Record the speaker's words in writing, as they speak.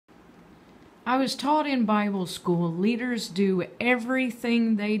I was taught in Bible school, leaders do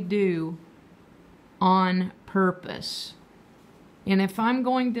everything they do on purpose. And if I'm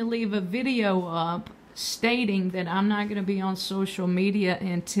going to leave a video up stating that I'm not going to be on social media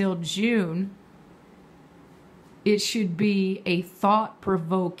until June, it should be a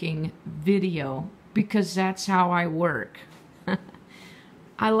thought-provoking video, because that's how I work.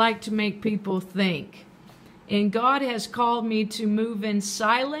 I like to make people think. And God has called me to move in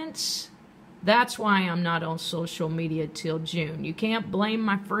silence. That's why I'm not on social media till June. You can't blame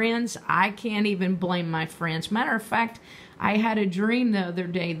my friends. I can't even blame my friends. Matter of fact, I had a dream the other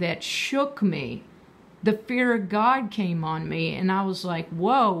day that shook me. The fear of God came on me, and I was like,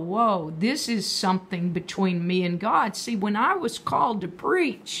 whoa, this is something between me and God. See, when I was called to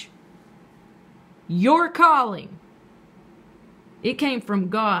preach, your calling, it came from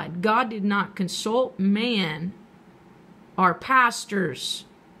God. God did not consult man, our pastors,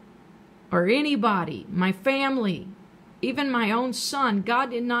 or anybody, my family, even my own son.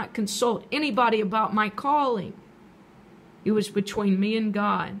 God did not consult anybody about my calling. It was between me and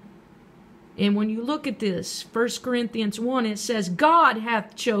God. And when you look at this, 1 Corinthians 1, it says, God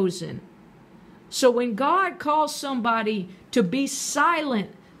hath chosen. So when God calls somebody to be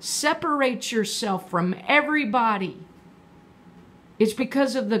silent, separate yourself from everybody, it's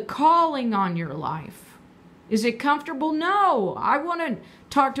because of the calling on your life. Is it comfortable? No. I want to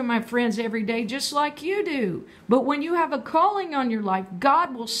talk to my friends every day just like you do. But when you have a calling on your life,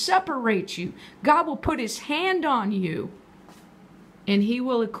 God will separate you. God will put his hand on you. And he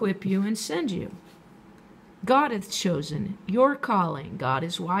will equip you and send you. God hath chosen your calling. God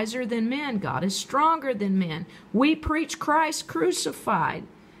is wiser than men. God is stronger than men. We preach Christ crucified.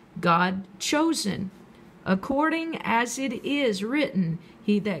 God chosen. According as it is written,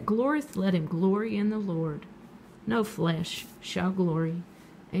 he that glorieth, let him glory in the Lord. No flesh shall glory.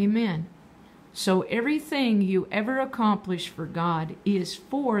 Amen. So everything you ever accomplish for God is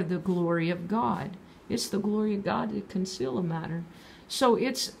for the glory of God. It's the glory of God to conceal a matter. So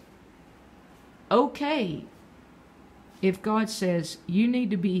it's okay if God says you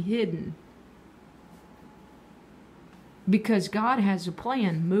need to be hidden, because God has a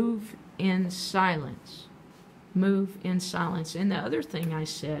plan. Move in silence. Move in silence. And the other thing I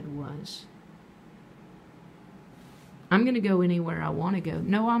said was, I'm going to go anywhere I want to go.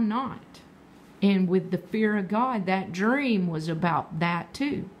 No, I'm not. And with the fear of God, that dream was about that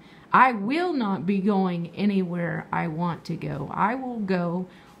too. I will not be going anywhere I want to go. I will go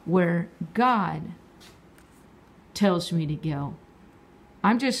where God tells me to go.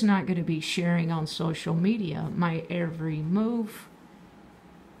 I'm just not going to be sharing on social media my every move,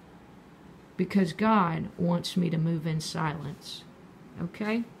 because God wants me to move in silence.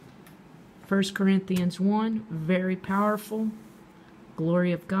 Okay? 1 Corinthians 1, very powerful.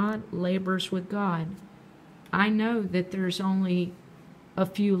 Glory of God, labors with God. I know that there's only a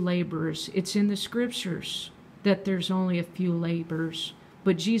few laborers. It's in the scriptures that there's only a few laborers.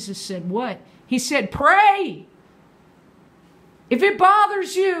 But Jesus said what? He said, pray. If it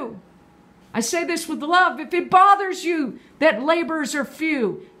bothers you, I say this with love, if it bothers you that laborers are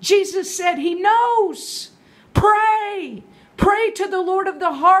few, Jesus said he knows. Pray. Pray to the Lord of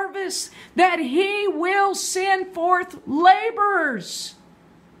the harvest that he will send forth laborers.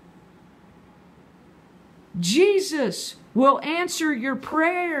 Jesus will answer your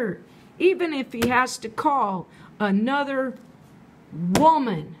prayer, even if he has to call another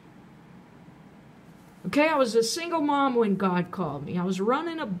woman. Okay, I was a single mom when God called me. I was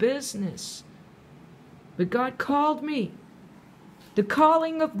running a business, but God called me. The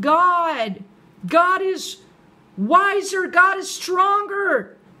calling of God. God is wiser. God is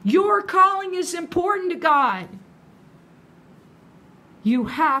stronger. Your calling is important to God. You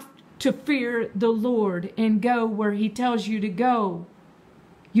have to fear the Lord and go where he tells you to go.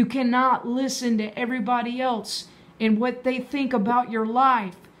 You cannot listen to everybody else and what they think about your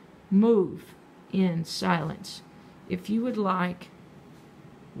life. Move in silence. If you would like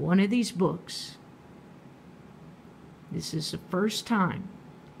one of these books, this is the first time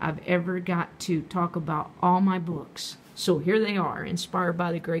I've ever got to talk about all my books. So here they are, inspired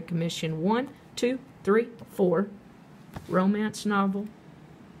by the Great Commission. 1, 2, 3, 4. Romance novel.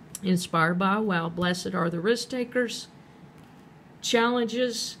 Inspired by a Wow. Blessed are the risk takers.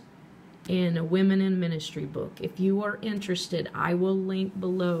 Challenges. And a Women in Ministry book. If you are interested, I will link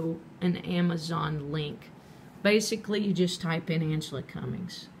below an Amazon link. Basically, you just type in Angela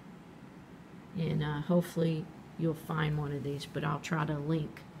Cummings. And hopefully you'll find one of these, but I'll try to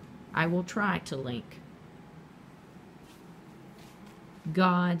link. I will try to link.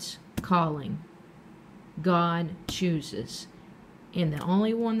 God's calling. God chooses. And the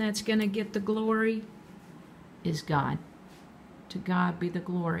only one that's going to get the glory is God. To God be the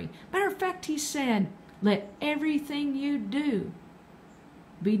glory. Matter of fact, he said, let everything you do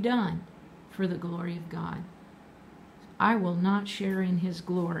be done for the glory of God. I will not share in his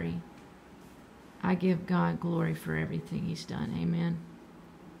glory. I give God glory for everything he's done. Amen.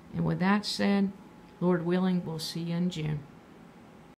 And with that said, Lord willing, we'll see you in June.